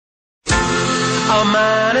A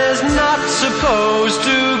man is not supposed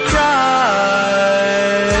to cry.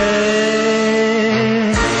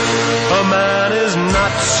 A man is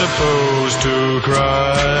not supposed to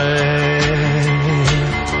cry.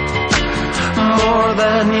 More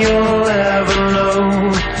than you'll ever know,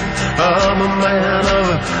 I'm a man of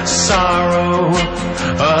sorrow.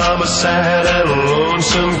 I'm a sad and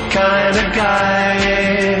lonesome kind of guy.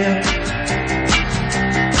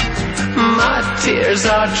 My tears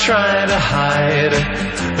are trying to hide,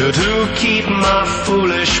 to keep my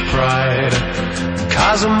foolish pride,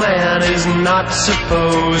 'cause a man is not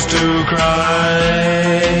supposed to cry.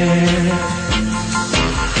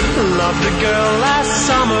 Loved a girl last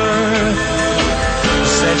summer,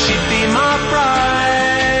 said she'd be my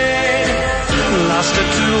bride. Lost her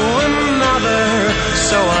to another,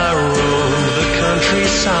 so I roamed the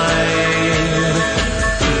countryside.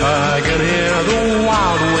 I can hear the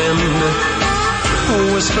wild wind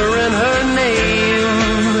whispering her name.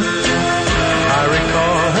 I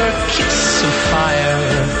recall her kiss of fire,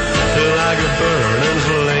 like a burning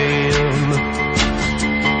flame.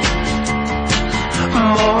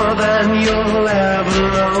 More than you'll ever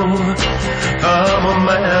know, I'm a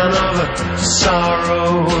man of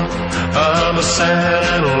sorrow. I'm a sad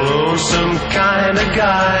and lonesome kind of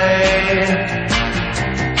guy.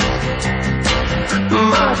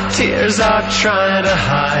 My tears are trying to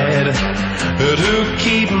hide, to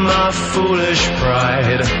keep my foolish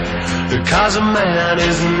pride, 'cause a man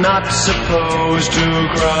is not supposed to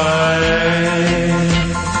cry.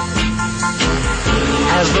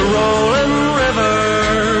 As the rolling river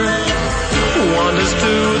wanders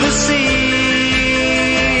to the sea,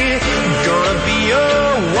 gonna be a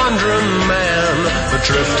wandering man,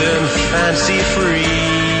 drifting fancy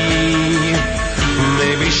free.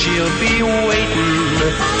 Maybe she'll be waiting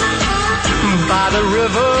by the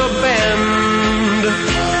river bend,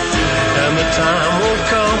 and the time will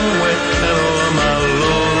come when all my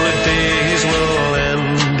lonely days will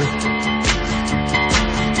end.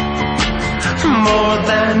 More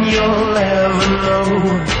than you'll ever know,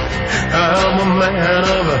 I'm a man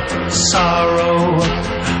of sorrow.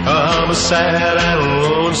 I'm a sad and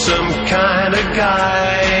lonesome kind of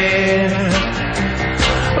guy.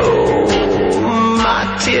 Oh, my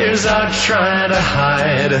tears are trying to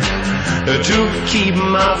hide, to keep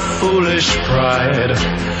my foolish pride,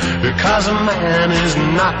 'cause a man is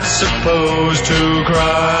not supposed to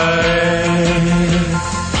cry.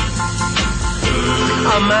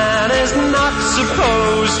 A man is not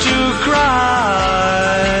supposed to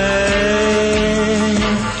cry.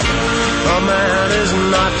 A man is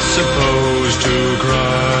not supposed to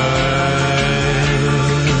cry.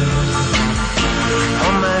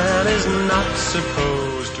 A man is not supposed